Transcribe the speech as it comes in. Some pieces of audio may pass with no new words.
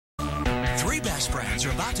best friends are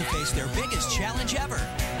about to face their biggest challenge ever.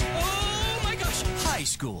 Oh my gosh! High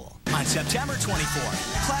school. On September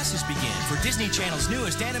 24th, classes begin for Disney Channel's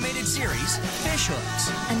newest animated series, Fish Hooks.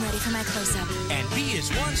 I'm ready for my close-up. And B is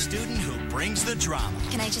one student who brings the drama.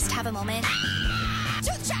 Can I just have a moment?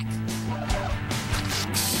 Tooth check!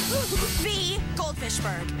 B, Goldfish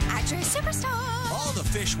Bird. Actress superstar. All the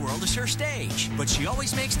fish world is her stage, but she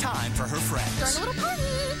always makes time for her friends. Throwing a little party.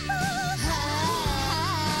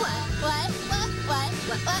 What?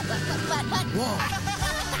 Whoa.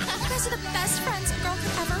 You guys are the best friends a girl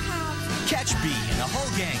could ever have. Catch B and the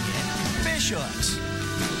whole gang in Fish Hooks.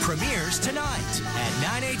 Premieres tonight at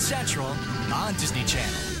 9/8 Central on Disney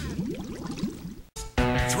Channel.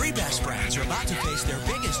 Three best friends are about to face their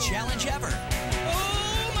biggest challenge ever.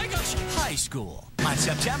 Oh my gosh! High school. On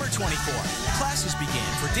September 24th, classes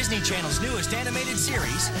begin for Disney Channel's newest animated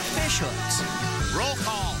series, Fish Hooks. Roll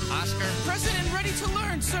call, Oscar. Present and ready to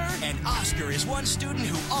learn, sir. And Oscar is one student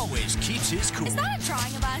who always keeps his cool. Is that a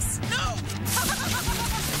drawing of us? No!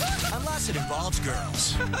 Unless it involves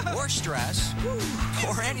girls, or stress,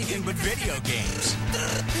 or anything but video games.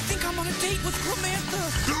 I think I'm on a date with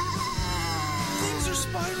Clamantha. Things are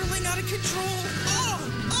spiraling out of control.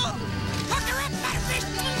 Hook her up, Butterfish!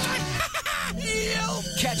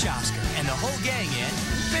 Catch Oscar and the whole gang in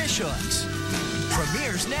Fish Hooks.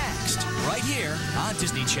 Premieres next, right here on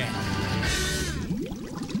Disney Channel.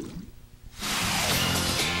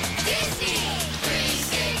 Disney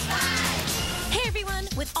 365. Hey everyone,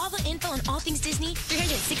 with all the info on all things Disney,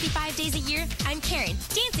 365 days a year, I'm Karen,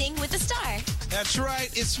 dancing with the star. That's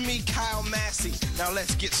right, it's me, Kyle Massey. Now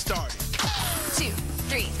let's get started. 2,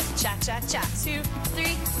 3, cha-cha-cha. 2,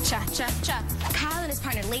 3, cha-cha-cha. Kyle and his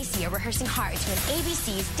partner Lacey are rehearsing hard to win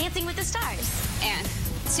ABC's Dancing with the Stars. And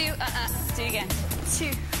 2, do it again.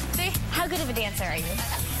 2, 3. How good of a dancer are you?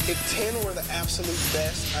 If 10 were the absolute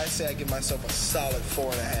best, I'd say I give myself a solid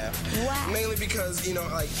 4.5. Wow. Mainly because,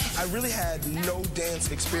 I really had no dance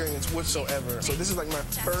experience whatsoever. So this is like my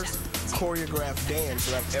first choreographed dance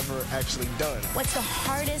that I've ever actually done. What's the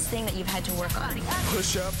hardest thing that you've had to work on?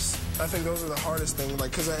 Push-ups, I think those are the hardest things.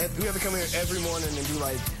 Because we have to come here every morning and do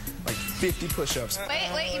like 50 push-ups.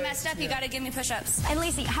 Wait, you messed up. You gotta give me push-ups. And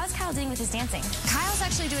Lacey, how's Kyle doing with his dancing? Kyle's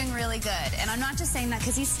actually doing really good, and I'm not just saying that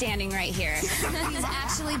because he's standing right here. He's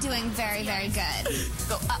actually doing very, very good.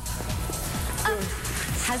 Go up.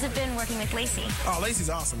 How's it been working with Lacey? Oh,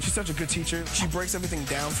 Lacey's awesome. She's such a good teacher. She breaks everything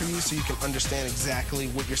down for you so you can understand exactly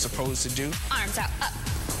what you're supposed to do. Arms out, up,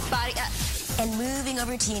 body up. And moving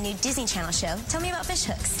over to your new Disney Channel show, tell me about Fish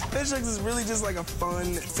Hooks. Fish Hooks is really just like a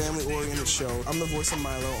fun, family-oriented show. I'm the voice of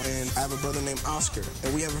Milo, and I have a brother named Oscar,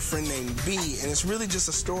 and we have a friend named B, and it's really just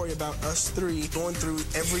a story about us three going through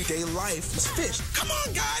everyday life as fish. Come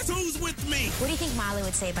on, guys, who's with me? What do you think Milo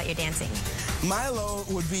would say about your dancing? Milo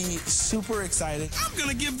would be super excited. I'm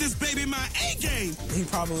gonna give this baby my A game. He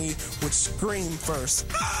probably would scream first.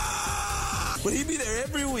 But he'd be there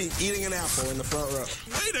every week eating an apple in the front row.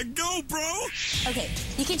 Way to go, bro! Okay,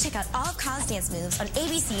 you can check out all of Kyle's dance moves on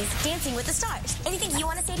ABC's Dancing with the Stars. Anything you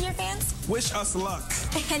want to say to your fans? Wish us luck.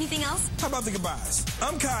 Anything else? How about the goodbyes?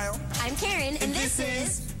 I'm Kyle. I'm Karen, and this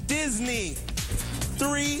is Disney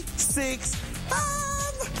 365.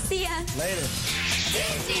 See ya. Later.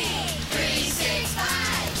 Disney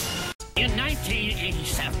 365. In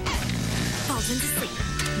 1987. Falls into sleep.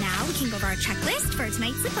 Now we can go over our checklist for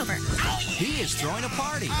tonight's sleepover. He is throwing a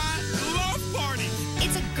party. I love parties.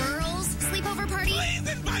 It's a girls' sleepover party. Please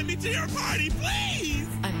invite me to your party, please.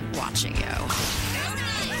 I'm watching you.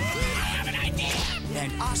 I have an idea.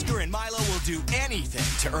 And Oscar and Milo will do anything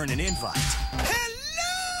to earn an invite.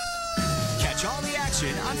 Hello. Catch all the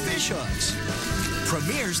action on Fish Hooks.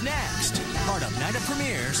 Premieres next. Part of Night of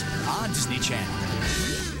Premieres on Disney Channel.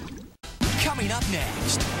 Coming up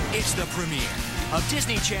next, it's the premiere of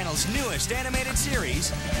Disney Channel's newest animated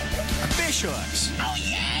series, Fish Hooks. Oh,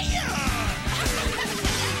 yeah. Your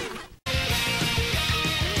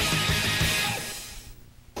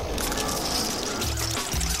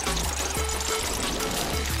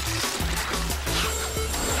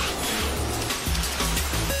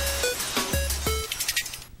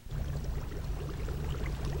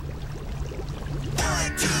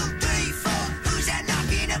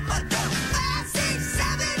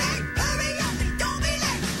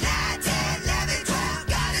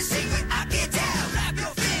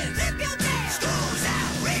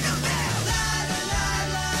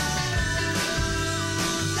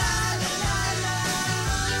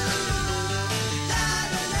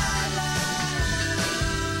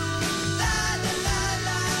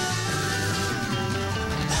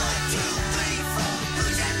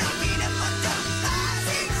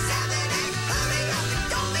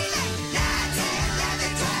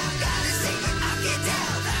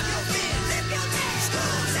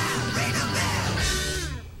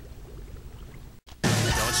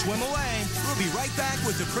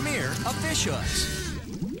with the premiere of Fish Hooks.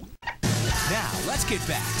 Now, let's get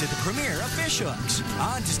back to the premiere of Fish Hooks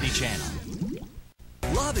on Disney Channel.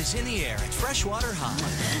 Love is in the air at Freshwater High.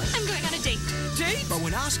 I'm going on a date. Date? But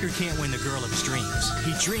when Oscar can't win the girl of his dreams,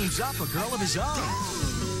 he dreams up a girl of his own.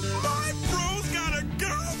 My bro's got a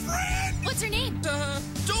girlfriend! What's her name?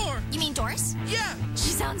 Dor. You mean Doris? Yeah.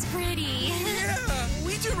 She sounds pretty. Yeah,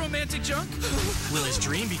 we do romantic junk. Will his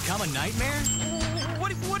dream become a nightmare?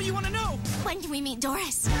 What do you want to know? When can we meet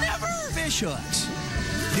Doris? Never! Fish Hooks.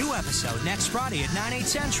 New episode next Friday at 9/8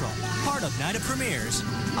 Central. Part of Night of Premieres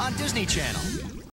on Disney Channel.